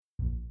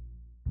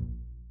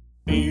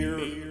Beer,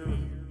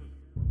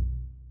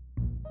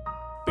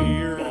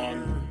 beer,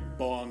 bong,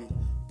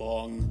 bong,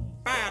 bong,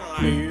 Battle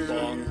beer, axe.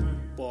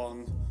 bong,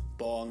 bong,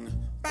 bong,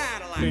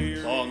 Battle beer,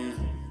 axe.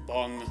 bong,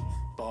 bong,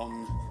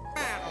 bong,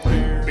 Battle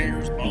axe.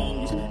 beers,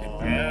 bongs, and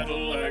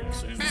battle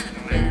axes,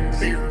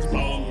 beers,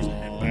 bongs,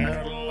 and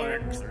battle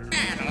axes,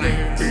 Battle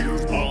axe.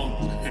 beers,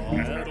 bongs, and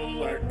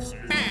battle axes,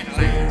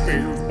 Battle axe.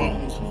 beers,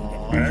 bongs,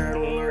 and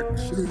battle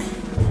axes.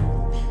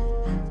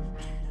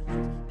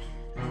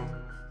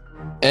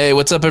 Hey,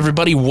 what's up,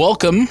 everybody?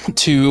 Welcome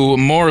to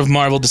more of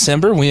Marvel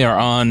December. We are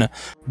on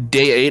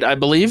day 8, I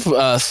believe.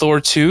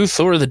 Thor 2,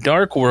 Thor the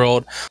Dark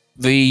World,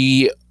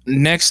 the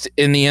next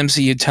in the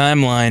MCU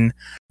timeline,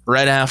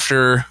 right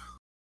after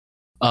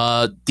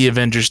the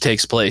Avengers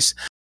takes place.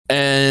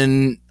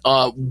 And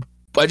I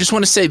just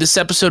want to say this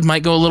episode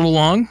might go a little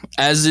long,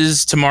 as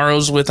is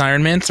tomorrow's with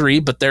Iron Man 3,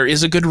 but there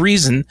is a good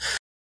reason,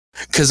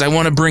 because I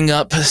want to bring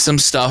up some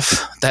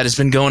stuff that has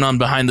been going on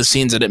behind the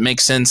scenes, and it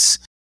makes sense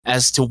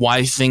as to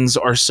why things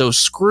are so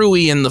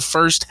screwy in the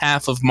first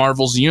half of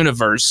Marvel's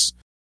universe.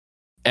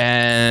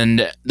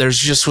 And there's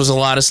just was a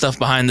lot of stuff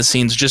behind the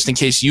scenes, just in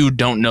case you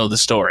don't know the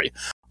story.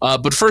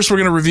 But first, we're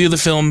going to review the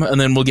film, and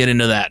then we'll get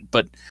into that.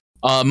 But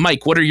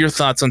Mike, what are your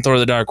thoughts on Thor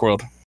the Dark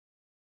World?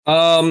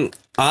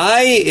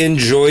 I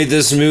enjoy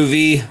this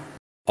movie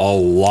a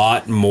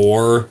lot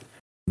more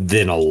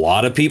than a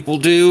lot of people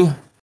do.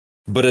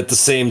 But at the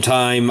same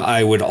time,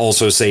 I would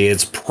also say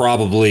it's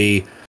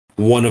probably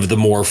one of the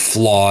more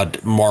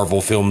flawed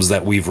Marvel films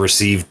that we've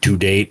received to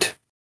date.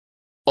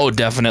 Oh,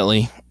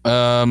 definitely.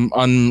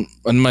 On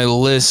my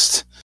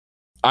list,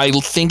 I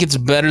think it's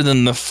better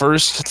than the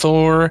first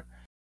Thor.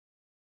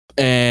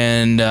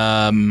 And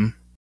I mean,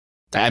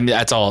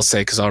 that's all I'll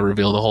say, because I'll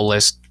reveal the whole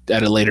list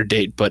at a later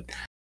date. But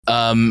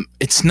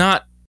it's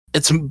not.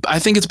 I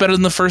think it's better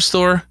than the first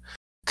Thor,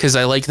 because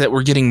I like that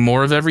we're getting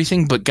more of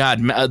everything. But God,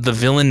 the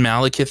villain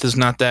Malekith is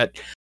not that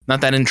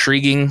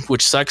intriguing,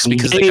 which sucks,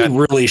 because they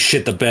really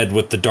shit the bed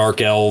with the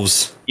Dark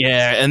Elves.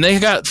 Yeah, and they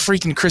got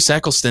freaking Chris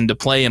Eccleston to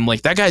play him.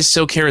 Like, that guy's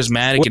so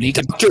charismatic. Wait, and he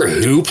Doctor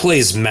Who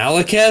plays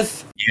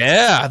Malekith?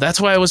 Yeah,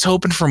 that's why I was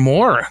hoping for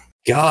more.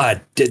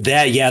 God,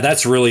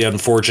 that's really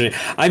unfortunate.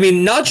 I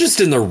mean, not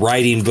just in the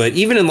writing, but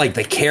even in like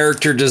the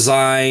character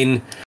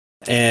design,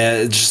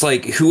 and just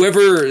like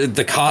whoever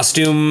the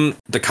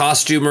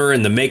costumer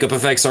and the makeup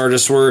effects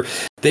artists were,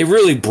 they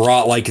really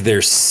brought like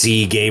their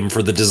C game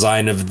for the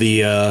design of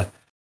the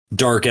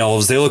Dark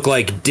Elves. They look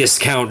like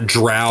discount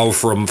Drow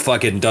from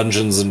fucking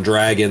Dungeons and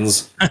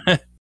Dragons.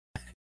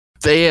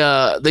 They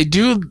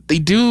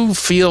do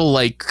feel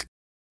like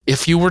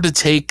if you were to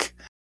take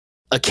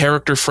a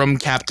character from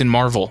Captain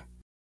Marvel,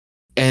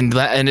 and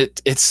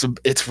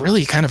it's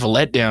really kind of a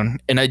letdown.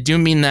 And I do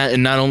mean that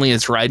in not only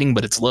its writing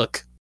but its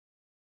look.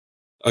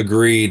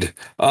 Agreed.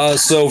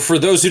 So for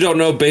those who don't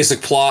know,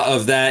 basic plot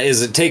of that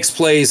is it takes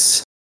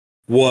place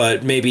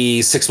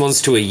maybe 6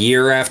 months to a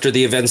year after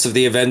the events of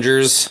the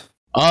Avengers.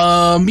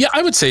 Yeah,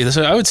 I would say this.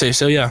 I would say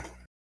so. Yeah.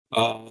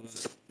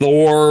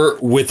 Thor,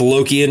 with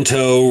Loki in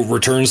tow,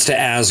 returns to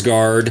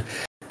Asgard.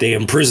 They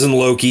imprison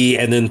Loki,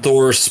 and then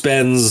Thor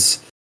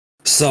spends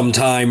some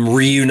time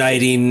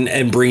reuniting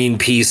and bringing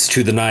peace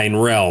to the Nine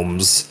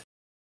Realms.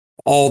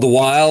 All the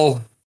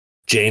while,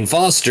 Jane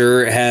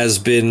Foster has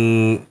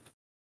been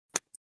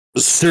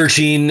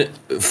searching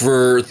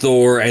for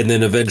Thor and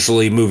then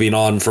eventually moving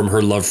on from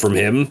her love from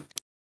him.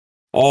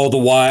 All the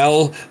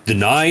while, the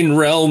Nine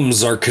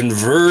Realms are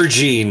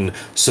converging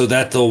so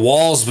that the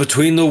walls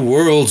between the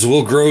worlds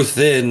will grow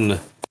thin.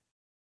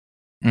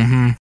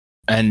 Mm-hmm.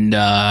 And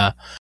on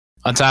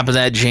top of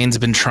that, Jane's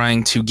been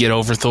trying to get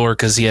over Thor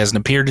because he hasn't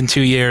appeared in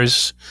 2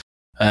 years.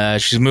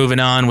 She's moving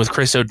on with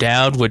Chris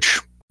O'Dowd,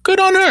 which, good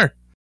on her.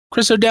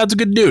 Chris O'Dowd's a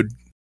good dude.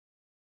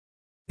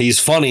 He's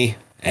funny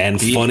and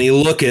funny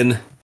looking.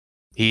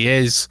 He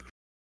is.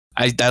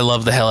 I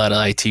love the hell out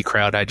of IT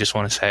Crowd, I just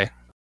want to say.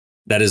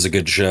 That is a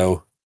good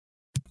show.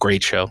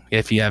 Great show.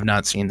 If you have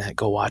not seen that,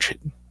 go watch it.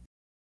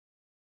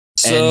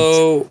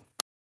 So,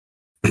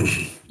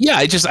 yeah,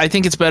 I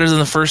think it's better than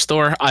the first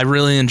Thor. I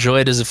really enjoy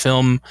it as a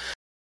film.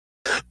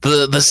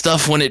 The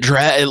stuff when it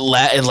drags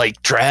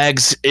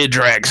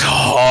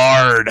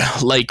hard.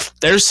 Like,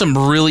 there's some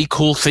really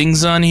cool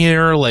things on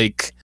here,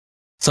 like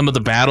some of the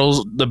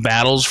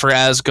battles for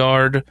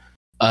Asgard,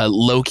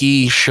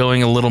 Loki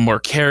showing a little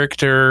more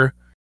character.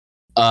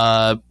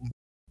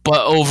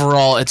 But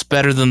overall, it's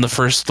better than the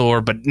first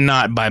Thor, but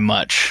not by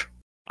much.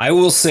 I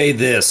will say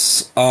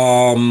this.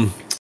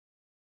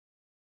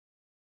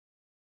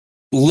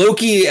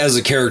 Loki as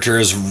a character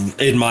has,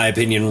 in my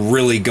opinion,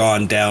 really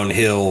gone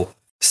downhill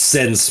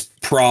since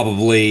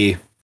probably...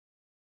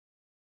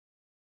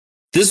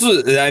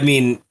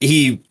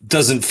 he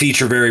doesn't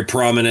feature very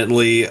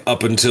prominently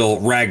up until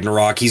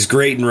Ragnarok. He's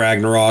great in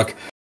Ragnarok.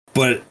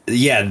 But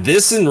yeah,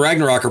 this and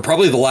Ragnarok are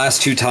probably the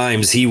last two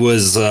times he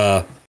was...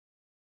 like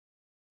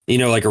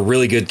a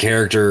really good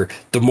character.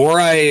 The more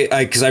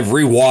because I've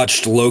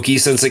rewatched Loki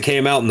since it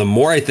came out, and the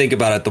more I think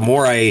about it, the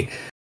more I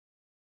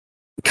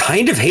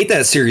kind of hate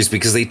that series,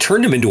 because they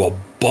turned him into a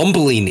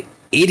bumbling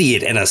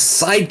idiot and a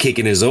sidekick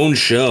in his own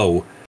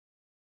show.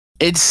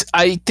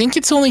 I think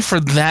it's only for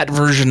that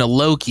version of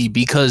Loki,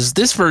 because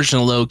this version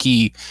of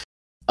Loki,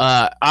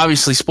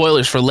 obviously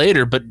spoilers for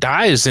later, but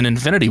dies in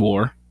Infinity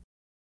War.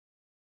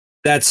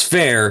 That's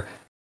fair,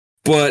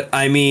 but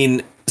I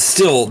mean,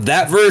 still,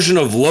 that version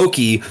of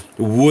Loki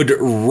would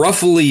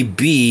roughly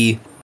be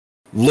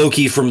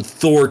Loki from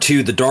Thor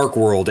 2: The Dark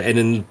World, and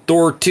in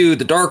Thor 2: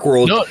 The Dark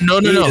World,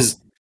 No.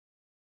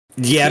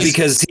 Yeah,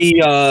 because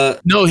he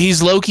No,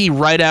 he's Loki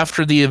right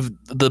after the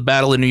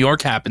battle in New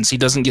York happens. He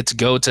doesn't get to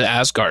go to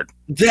Asgard.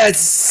 That's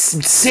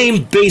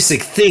same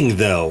basic thing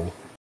though.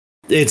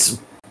 It's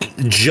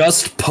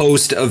just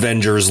post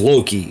Avengers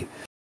Loki.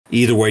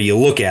 Either way you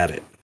look at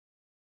it.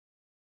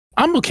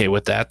 I'm okay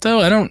with that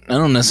though. I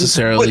don't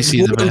necessarily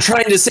see what I'm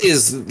trying to say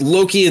is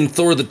Loki in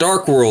Thor: The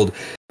Dark World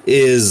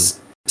is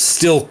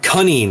still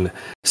cunning,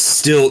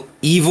 still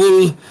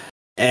evil,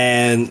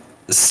 and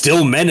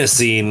still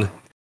menacing.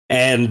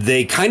 And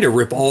they kind of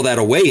rip all that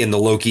away in the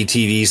Loki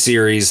TV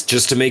series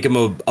just to make him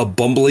a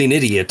bumbling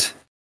idiot.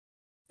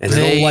 And I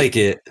don't like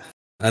it.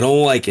 I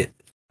don't like it.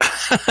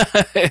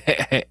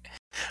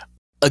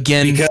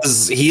 Again,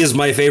 because he is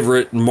my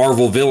favorite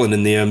Marvel villain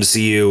in the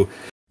MCU.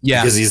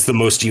 Yeah. Because he's the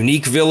most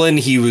unique villain.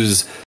 He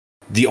was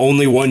the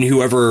only one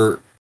who ever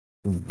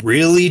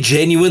really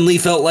genuinely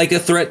felt like a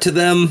threat to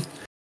them,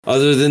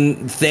 other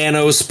than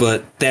Thanos.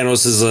 But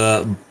Thanos is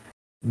a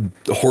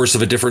horse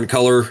of a different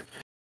color,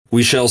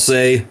 we shall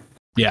say.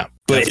 Yeah.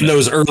 But in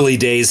those early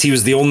days, he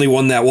was the only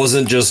one that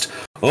wasn't just,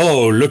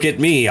 oh, look at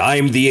me,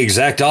 I'm the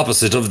exact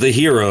opposite of the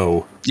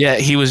hero. Yeah,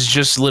 he was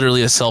just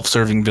literally a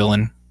self-serving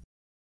villain.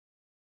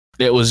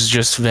 It was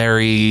just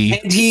very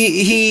and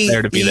he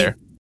there to be there.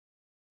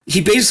 He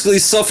basically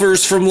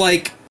suffers from,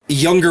 like,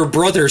 younger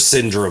brother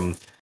syndrome.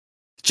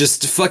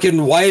 Just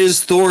fucking, why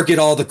does Thor get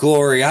all the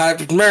glory? I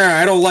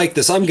don't like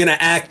this. I'm gonna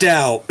act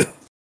out.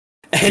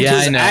 And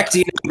his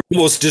acting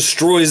almost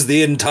destroys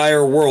the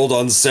entire world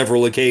on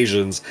several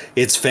occasions.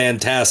 It's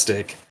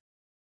fantastic.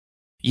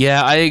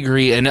 Yeah, I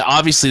agree. And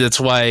obviously that's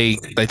why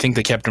I think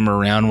they kept him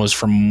around, was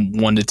from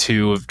 1 to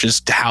 2 of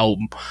just how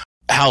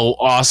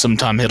awesome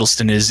Tom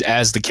Hiddleston is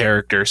as the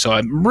character. So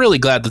I'm really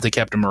glad that they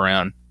kept him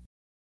around.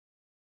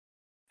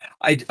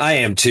 I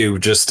am too.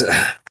 Just,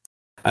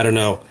 I don't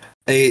know.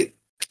 I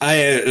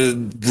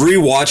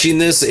rewatching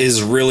this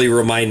is really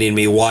reminding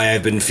me why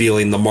I've been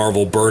feeling the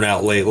Marvel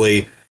burnout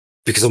lately.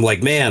 Because I'm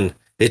like, man,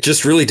 it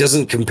just really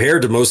doesn't compare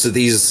to most of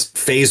these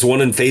Phase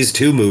 1 and Phase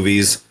 2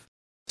 movies.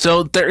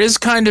 So there is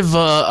kind of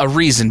a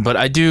reason, but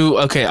I do.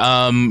 Okay.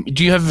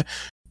 Do you have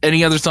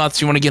any other thoughts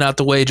you want to get out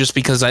the way? Just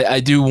because I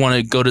do want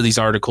to go to these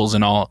articles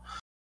and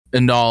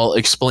I'll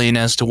explain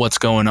as to what's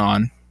going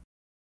on.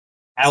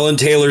 Alan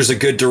Taylor's a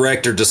good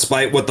director,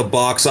 despite what the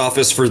box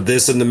office for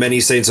this and The Many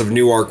Saints of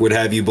Newark would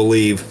have you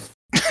believe.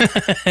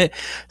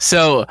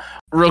 So,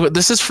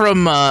 this is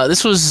from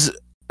this was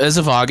as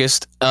of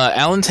August.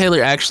 Alan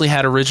Taylor actually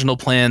had original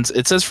plans.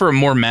 It says for a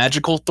more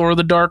magical Thor: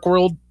 The Dark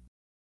World.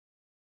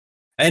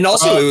 And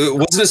also,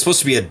 wasn't it supposed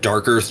to be a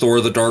darker Thor: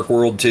 The Dark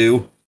World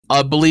too?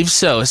 I believe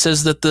so. It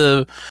says that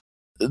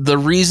the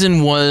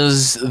reason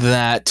was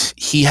that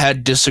he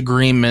had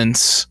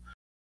disagreements.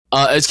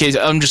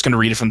 I'm just going to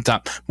read it from the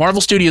top. Marvel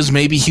Studios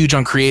may be huge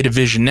on creative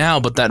vision now,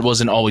 but that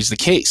wasn't always the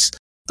case.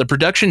 The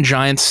production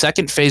giant's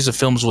second phase of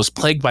films was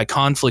plagued by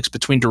conflicts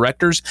between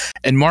directors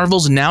and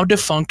Marvel's now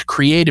defunct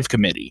creative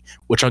committee,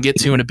 which I'll get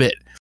to in a bit.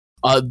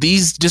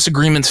 These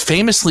disagreements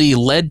famously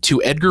led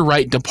to Edgar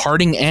Wright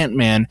departing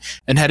Ant-Man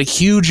and had a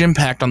huge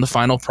impact on the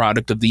final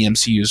product of the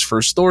MCU's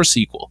first Thor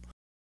sequel.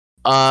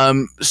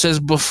 Says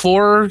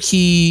before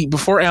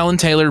Alan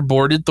Taylor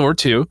boarded Thor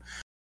 2,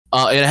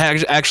 it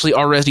had actually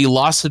already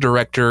lost the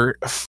director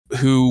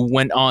who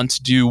went on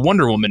to do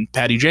Wonder Woman,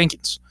 Patty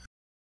Jenkins.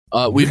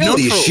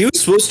 She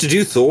was supposed to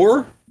do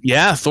Thor?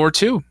 Yeah, Thor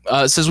 2.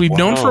 It says we've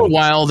known for a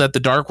while that the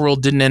Dark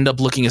World didn't end up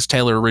looking as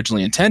Taylor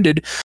originally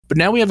intended, but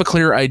now we have a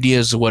clear idea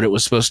as to what it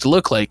was supposed to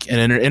look like. And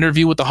in an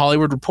interview with The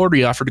Hollywood Reporter,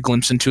 he offered a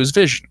glimpse into his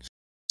vision.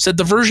 Said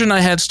the version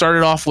I had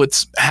started off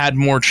with had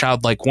more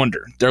childlike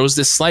wonder. There was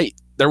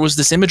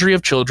this imagery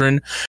of children,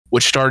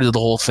 which started the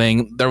whole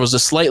thing. There was a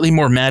slightly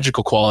more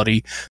magical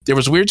quality. There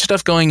was weird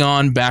stuff going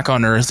on back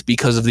on Earth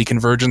because of the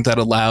convergence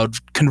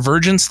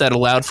that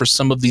allowed for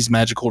some of these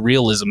magical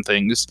realism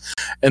things.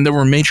 And there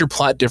were major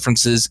plot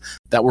differences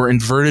that were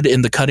inverted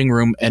in the cutting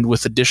room and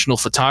with additional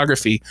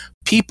photography.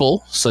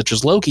 People, such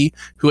as Loki,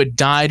 who had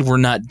died were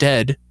not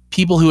dead.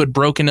 People who had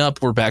broken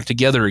up were back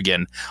together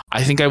again.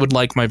 I think I would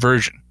like my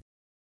version.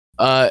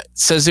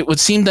 Says it would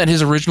seem that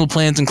his original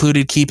plans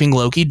included keeping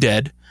Loki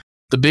dead.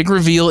 The big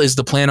reveal is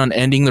the plan on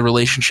ending the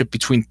relationship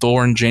between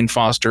Thor and Jane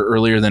Foster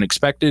earlier than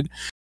expected.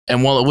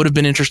 And while it would have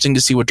been interesting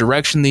to see what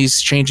direction these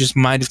changes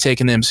might have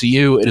taken the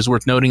MCU, it is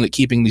worth noting that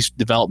keeping these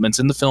developments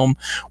in the film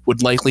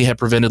would likely have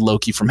prevented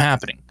Loki from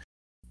happening.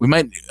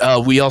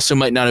 We also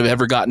might not have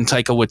ever gotten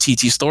Taika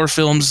Waititi's Thor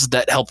films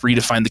that help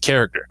redefine the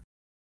character.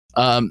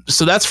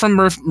 So that's from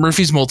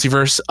Murphy's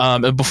Multiverse.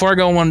 Before I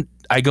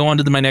go on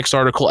to my next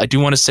article, I do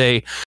want to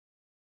say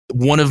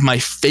one of my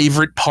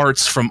favorite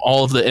parts from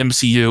all of the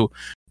MCU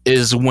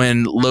is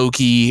when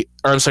Loki,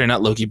 or I'm sorry,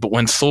 not Loki, but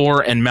when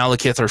Thor and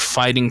Malekith are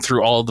fighting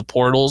through all the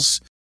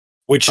portals.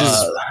 Which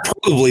is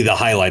probably the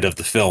highlight of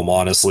the film,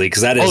 honestly,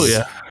 because that is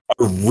a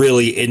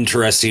really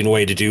interesting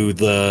way to do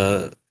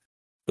the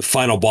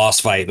final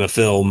boss fight in a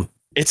film.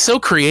 It's so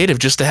creative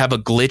just to have a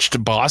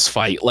glitched boss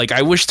fight. Like,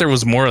 I wish there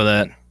was more of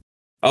that.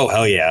 Oh,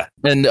 hell yeah.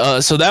 And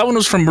so that one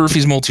was from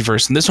Murphy's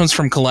Multiverse, and this one's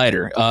from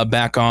Collider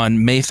back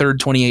on May 3rd,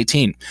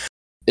 2018.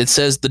 It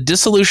says, the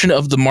dissolution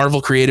of the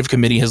Marvel Creative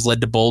Committee has led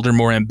to bolder,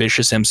 more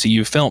ambitious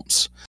MCU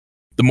films.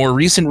 The more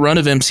recent run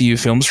of MCU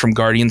films, from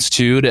Guardians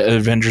 2 to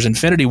Avengers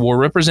Infinity War,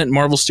 represent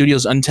Marvel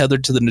Studios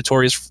untethered to the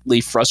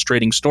notoriously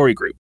frustrating story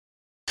group.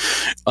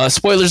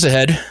 Spoilers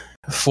ahead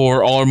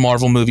for all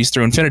Marvel movies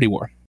through Infinity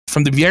War.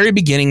 From the very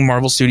beginning,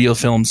 Marvel Studio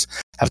films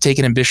have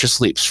taken ambitious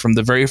leaps. From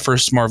the very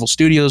first Marvel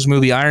Studios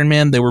movie, Iron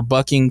Man, they were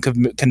bucking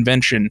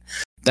convention.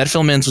 That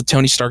film ends with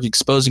Tony Stark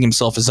exposing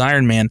himself as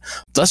Iron Man,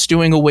 thus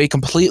doing away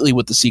completely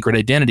with the secret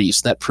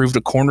identities that proved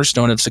a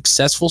cornerstone of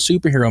successful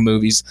superhero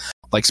movies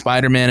like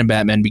Spider-Man and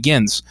Batman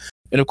Begins.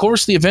 And of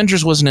course, The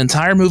Avengers was an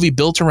entire movie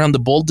built around the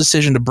bold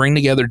decision to bring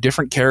together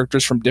different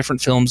characters from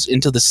different films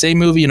into the same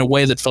movie in a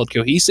way that felt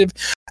cohesive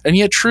and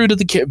yet true to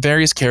the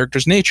various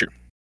characters' nature.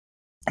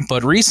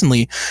 But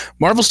recently,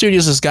 Marvel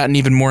Studios has gotten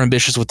even more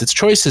ambitious with its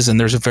choices, and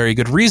there's a very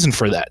good reason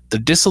for that: the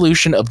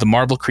dissolution of the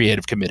Marvel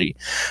Creative Committee.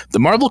 The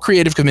Marvel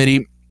Creative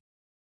Committee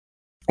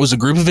was a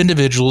group of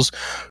individuals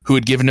who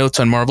would give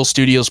notes on Marvel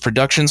Studios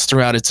productions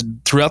throughout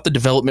the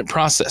development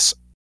process.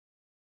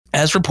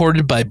 As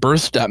reported by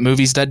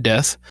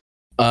birth.movies.death,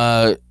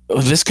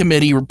 this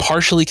committee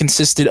partially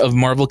consisted of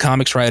Marvel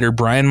Comics writer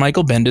Brian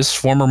Michael Bendis,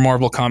 former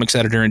Marvel Comics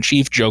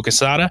editor-in-chief Joe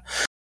Quesada,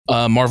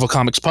 Marvel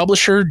Comics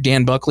publisher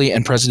Dan Buckley,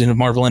 and president of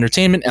Marvel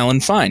Entertainment Alan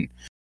Fine.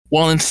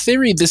 While in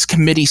theory this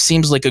committee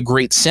seems like a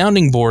great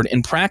sounding board,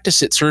 in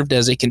practice it served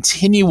as a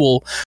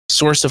continual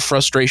source of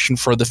frustration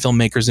for the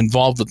filmmakers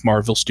involved with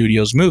Marvel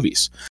Studios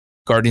movies.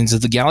 Guardians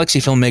of the Galaxy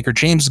filmmaker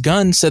James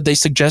Gunn said they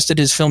suggested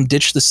his film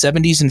ditch the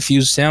 70s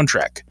infused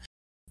soundtrack.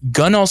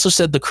 Gunn also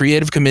said the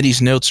creative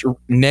committee's notes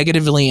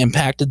negatively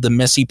impacted the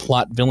messy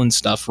plot villain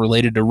stuff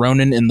related to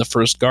Ronan in the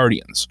first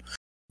Guardians.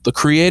 The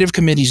creative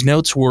committee's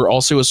notes were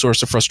also a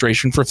source of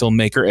frustration for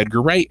filmmaker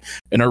Edgar Wright,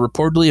 and are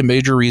reportedly a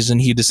major reason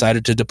he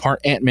decided to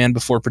depart Ant-Man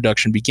before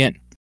production began.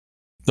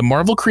 The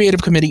Marvel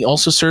Creative Committee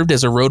also served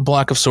as a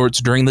roadblock of sorts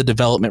during the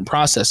development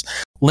process,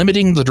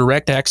 limiting the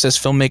direct access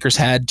filmmakers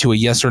had to a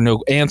yes or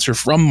no answer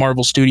from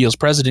Marvel Studios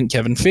president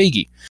Kevin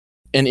Feige.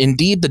 And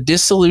indeed, the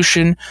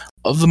dissolution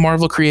of the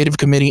Marvel Creative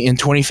Committee in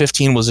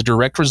 2015 was a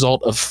direct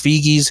result of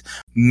Feige's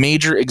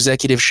major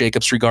executive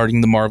shakeups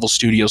regarding the Marvel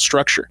Studios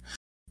structure.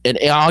 In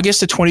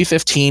August of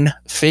 2015,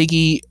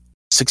 Feige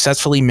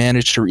successfully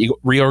managed to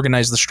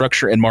reorganize the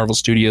structure at Marvel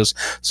Studios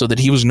so that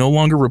he was no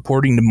longer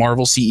reporting to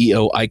Marvel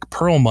CEO Ike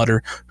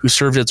Perlmutter, who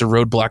served as a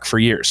roadblock for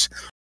years.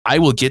 I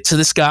will get to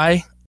this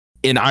guy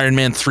in Iron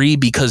Man 3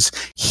 because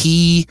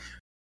his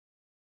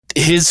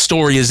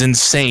story is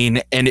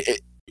insane, and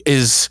it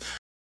is...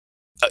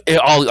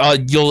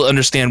 you'll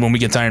understand when we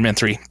get to Iron Man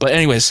 3. But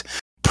anyways,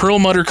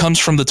 Perlmutter comes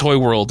from the toy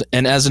world,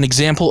 and as an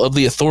example of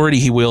the authority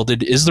he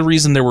wielded is the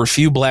reason there were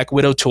few Black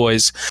Widow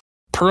toys.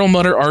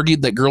 Perlmutter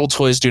argued that girl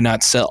toys do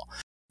not sell.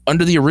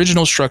 Under the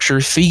original structure,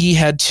 Feige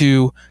had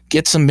to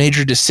get some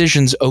major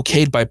decisions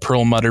okayed by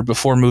Perlmutter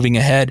before moving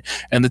ahead,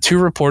 and the two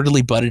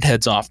reportedly butted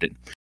heads often.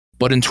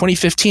 But in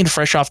 2015,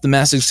 fresh off the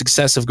massive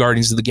success of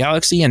Guardians of the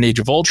Galaxy and Age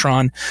of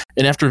Ultron,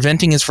 and after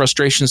venting his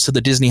frustrations to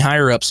the Disney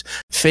higher-ups,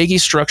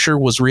 Feige's structure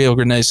was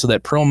reorganized so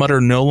that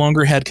Perlmutter no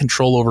longer had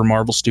control over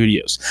Marvel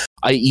Studios,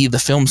 i.e. the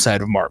film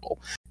side of Marvel.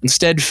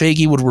 Instead,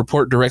 Feige would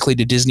report directly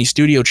to Disney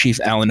studio chief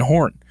Alan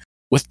Horn.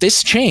 With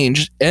this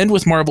change, and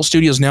with Marvel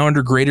Studios now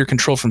under greater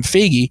control from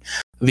Feige,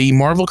 the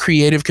Marvel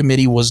Creative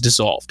Committee was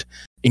dissolved.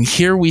 And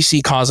here we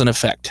see cause and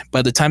effect.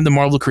 By the time the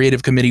Marvel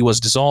Creative Committee was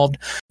dissolved,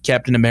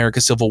 Captain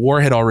America Civil War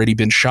had already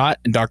been shot,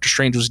 and Doctor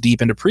Strange was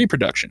deep into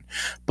pre-production.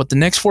 But the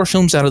next 4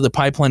 films out of the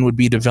pipeline would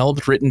be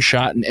developed, written,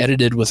 shot, and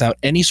edited without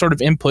any sort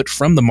of input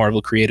from the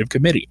Marvel Creative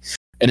Committee.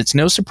 And it's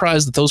no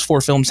surprise that those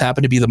 4 films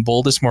happen to be the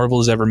boldest Marvel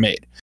has ever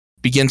made.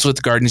 Begins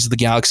with Guardians of the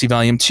Galaxy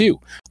Volume 2,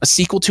 a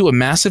sequel to a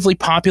massively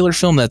popular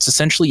film that's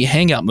essentially a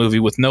hangout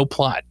movie with no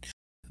plot.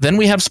 Then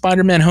we have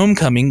Spider-Man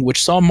Homecoming,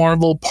 which saw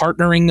Marvel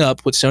partnering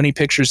up with Sony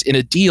Pictures in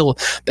a deal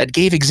that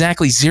gave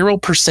exactly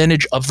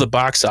 0% of the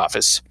box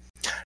office.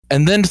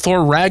 And then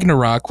Thor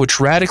Ragnarok, which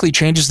radically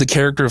changes the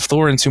character of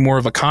Thor into more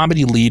of a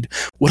comedy lead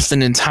with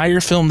an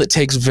entire film that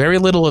takes very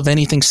little of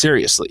anything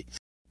seriously.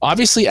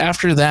 Obviously,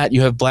 after that,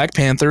 you have Black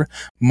Panther,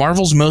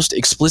 Marvel's most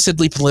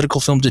explicitly political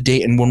film to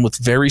date and one with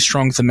very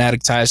strong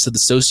thematic ties to the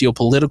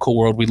socio-political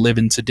world we live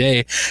in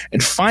today.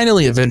 And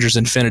finally, Avengers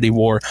Infinity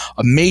War,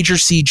 a major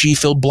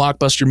CG-filled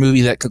blockbuster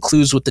movie that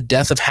concludes with the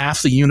death of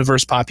half the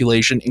universe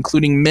population,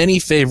 including many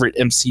favorite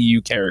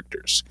MCU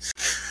characters.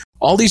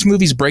 All these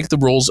movies break the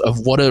rules of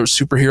what a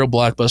superhero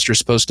blockbuster is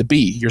supposed to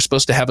be. You're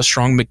supposed to have a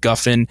strong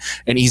MacGuffin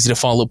and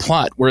easy-to-follow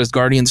plot, whereas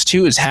Guardians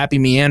 2 is happy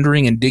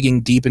meandering and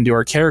digging deep into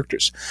our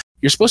characters.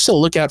 You're supposed to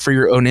look out for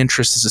your own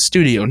interests as a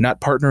studio, not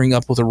partnering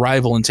up with a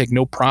rival and take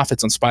no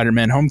profits on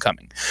Spider-Man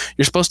Homecoming.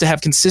 You're supposed to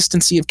have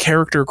consistency of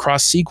character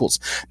across sequels,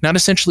 not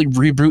essentially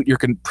reboot your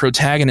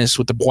protagonist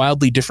with a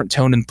wildly different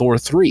tone in Thor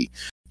 3.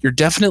 You're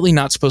definitely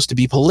not supposed to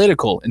be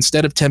political,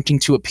 instead of attempting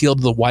to appeal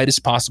to the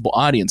widest possible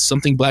audience,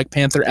 something Black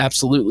Panther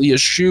absolutely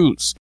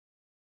eschews.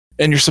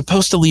 And you're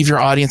supposed to leave your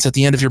audience at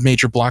the end of your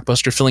major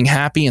blockbuster feeling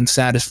happy and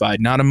satisfied,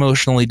 not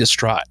emotionally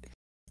distraught.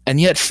 And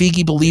yet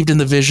Feige believed in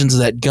the visions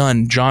that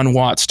Gunn, John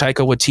Watts,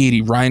 Taika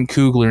Waititi, Ryan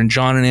Coogler, and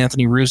John and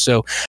Anthony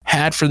Russo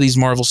had for these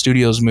Marvel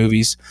Studios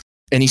movies,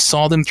 and he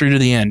saw them through to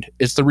the end.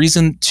 It's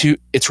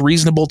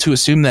reasonable to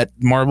assume that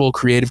Marvel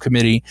Creative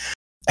Committee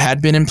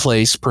had been in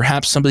place.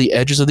 Perhaps some of the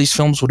edges of these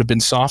films would have been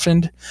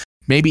softened.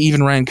 Maybe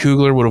even Ryan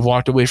Coogler would have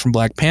walked away from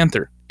Black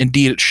Panther.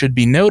 Indeed, it should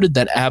be noted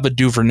that Ava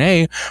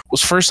DuVernay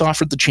was first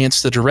offered the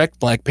chance to direct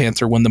Black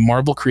Panther when the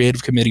Marvel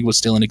Creative Committee was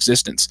still in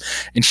existence,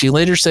 and she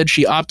later said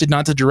she opted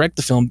not to direct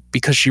the film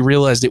because she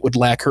realized it would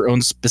lack her own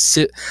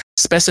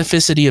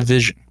specificity of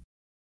vision.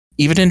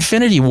 Even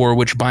Infinity War,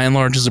 which by and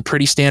large is a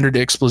pretty standard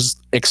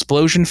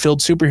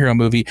explosion-filled superhero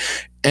movie,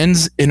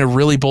 ends in a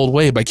really bold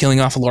way by killing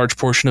off a large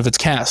portion of its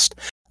cast.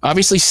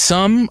 Obviously,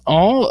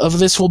 all of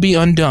this will be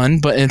undone,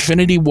 but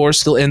Infinity War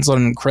still ends on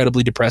an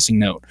incredibly depressing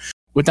note.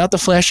 Without the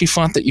flashy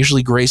font that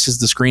usually graces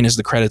the screen as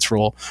the credits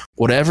roll,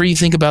 whatever you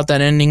think about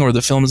that ending or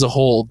the film as a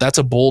whole, that's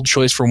a bold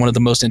choice for one of the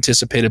most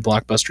anticipated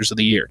blockbusters of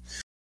the year.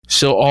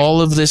 So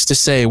all of this to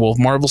say, well,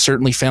 Marvel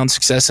certainly found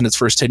success in its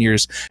first 10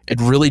 years. It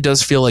really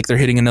does feel like they're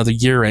hitting another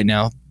year right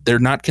now. They're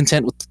not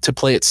content to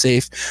play it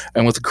safe,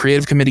 and with the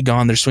creative committee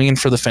gone, they're swinging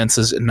for the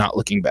fences and not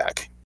looking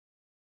back.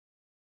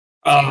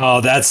 Oh,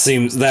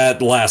 that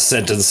last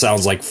sentence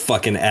sounds like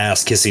fucking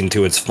ass kissing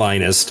to its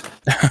finest.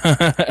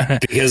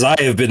 Because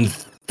I have been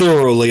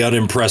thoroughly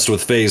unimpressed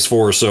with Phase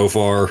 4 so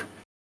far.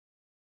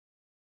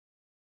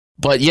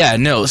 But yeah,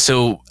 no,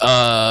 so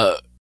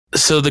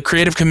the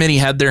creative committee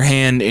had their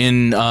hand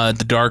in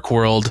the Dark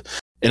World,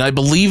 and I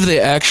believe they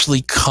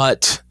actually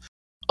cut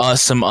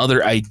some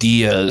other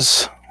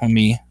ideas. Let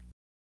me...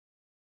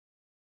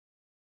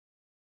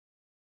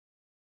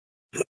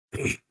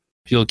 If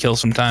you'll kill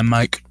some time,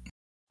 Mike.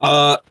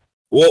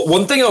 Well,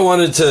 one thing I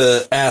wanted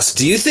to ask,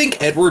 do you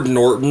think Edward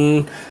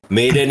Norton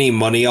made any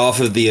money off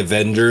of the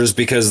Avengers,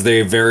 because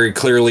they very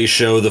clearly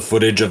show the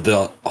footage of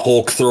the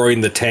Hulk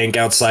throwing the tank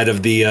outside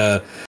of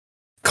the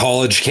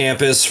college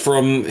campus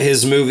from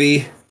his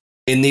movie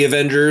in the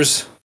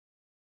Avengers?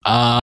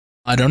 I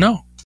don't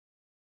know.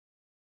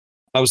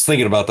 I was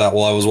thinking about that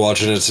while I was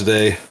watching it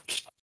today.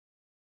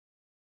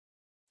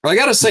 I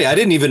gotta say, I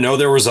didn't even know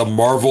there was a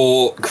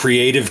Marvel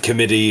Creative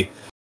Committee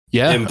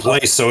in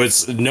place, so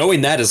it's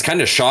knowing that is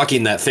kind of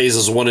shocking that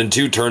phases 1 and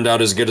 2 turned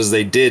out as good as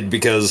they did,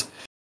 because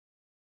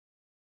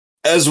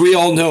as we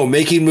all know,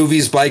 making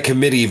movies by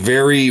committee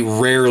very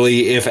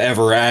rarely, if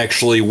ever,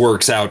 actually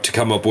works out to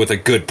come up with a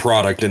good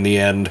product in the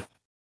end.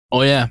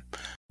 Oh yeah.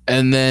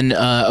 And then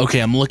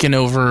I'm looking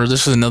over,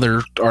 this is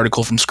another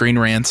article from Screen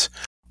Rants.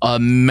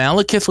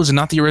 Malekith was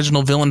not the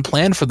original villain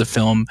planned for the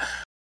film,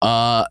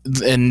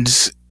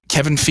 and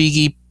Kevin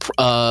Feige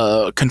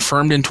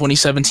confirmed in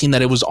 2017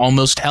 that it was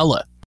almost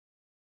Hela.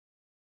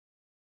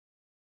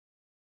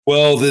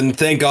 Well, then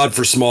thank God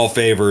for small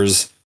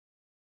favors.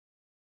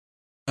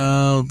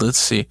 Let's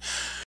see.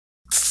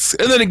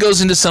 And then it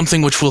goes into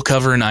something which we'll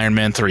cover in Iron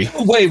Man 3.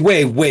 Wait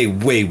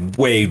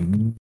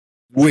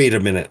a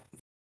minute.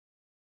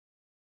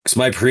 Because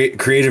my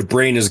creative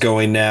brain is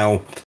going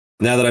now.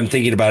 Now that I'm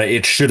thinking about it,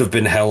 it should have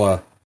been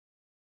Hela.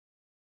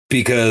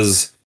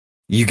 Because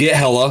you get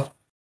Hela.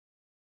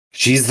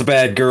 She's the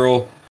bad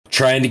girl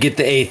trying to get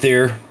the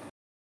Aether.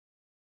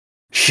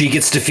 She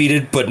gets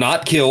defeated but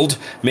not killed,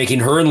 making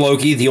her and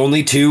Loki the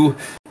only two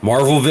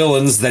Marvel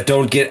villains that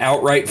don't get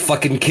outright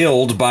fucking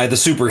killed by the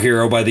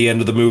superhero by the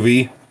end of the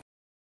movie.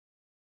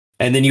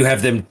 And then you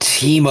have them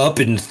team up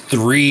in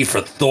 3 for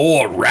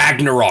Thor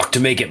Ragnarok to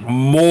make it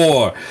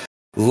more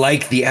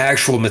like the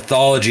actual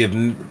mythology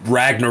of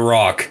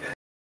Ragnarok.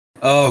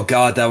 Oh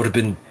god, that would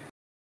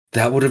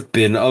have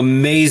been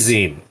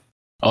amazing.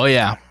 Oh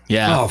yeah.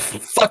 Oh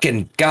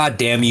fucking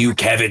goddamn you,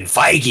 Kevin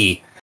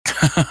Feige.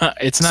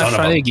 It's not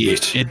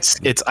Feige.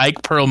 It's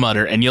Ike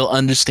Perlmutter, and you'll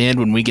understand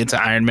when we get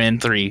to Iron Man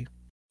 3.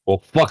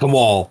 Well, fuck them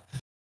all.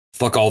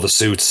 Fuck all the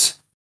suits.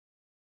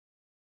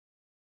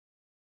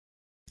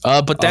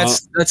 But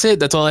that's it.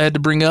 That's all I had to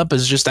bring up.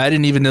 Is just I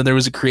didn't even know there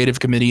was a creative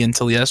committee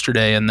until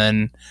yesterday, and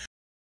then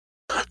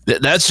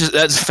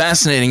that's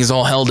fascinating as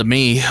all hell to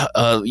me.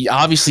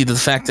 Obviously, the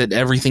fact that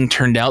everything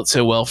turned out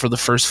so well for the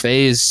first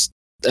phase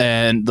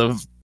and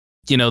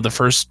the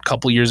first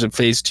couple years of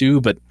phase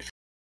 2, but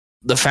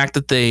the fact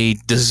that they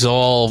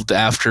dissolved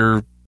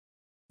after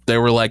they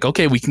were like,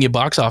 okay, we can get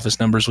box office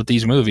numbers with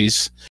these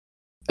movies,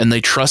 and they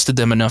trusted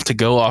them enough to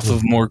go off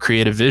of more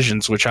creative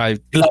visions, which I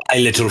fly,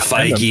 little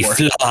Feige,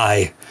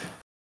 fly.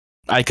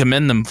 I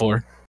commend them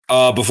for.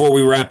 Before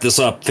we wrap this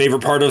up,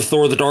 favorite part of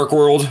Thor: The Dark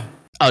World?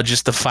 Oh,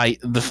 just the fight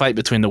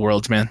between the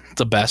worlds, man. It's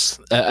the best.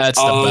 That's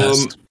the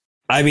best.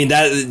 I mean,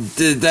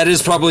 that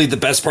is probably the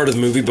best part of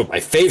the movie, but my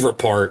favorite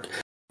part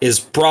is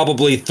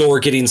probably Thor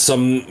getting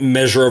some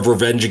measure of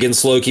revenge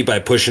against Loki by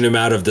pushing him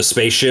out of the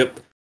spaceship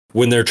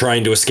when they're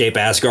trying to escape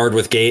Asgard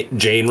with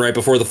Jane right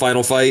before the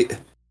final fight.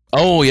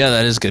 Oh, yeah,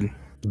 that is good.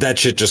 That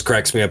shit just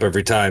cracks me up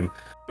every time.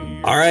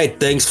 All right,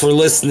 thanks for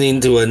listening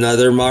to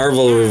another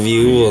Marvel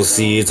review. We'll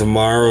see you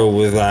tomorrow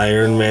with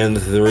Iron Man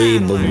 3.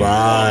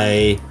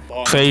 Bye-bye.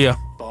 See ya.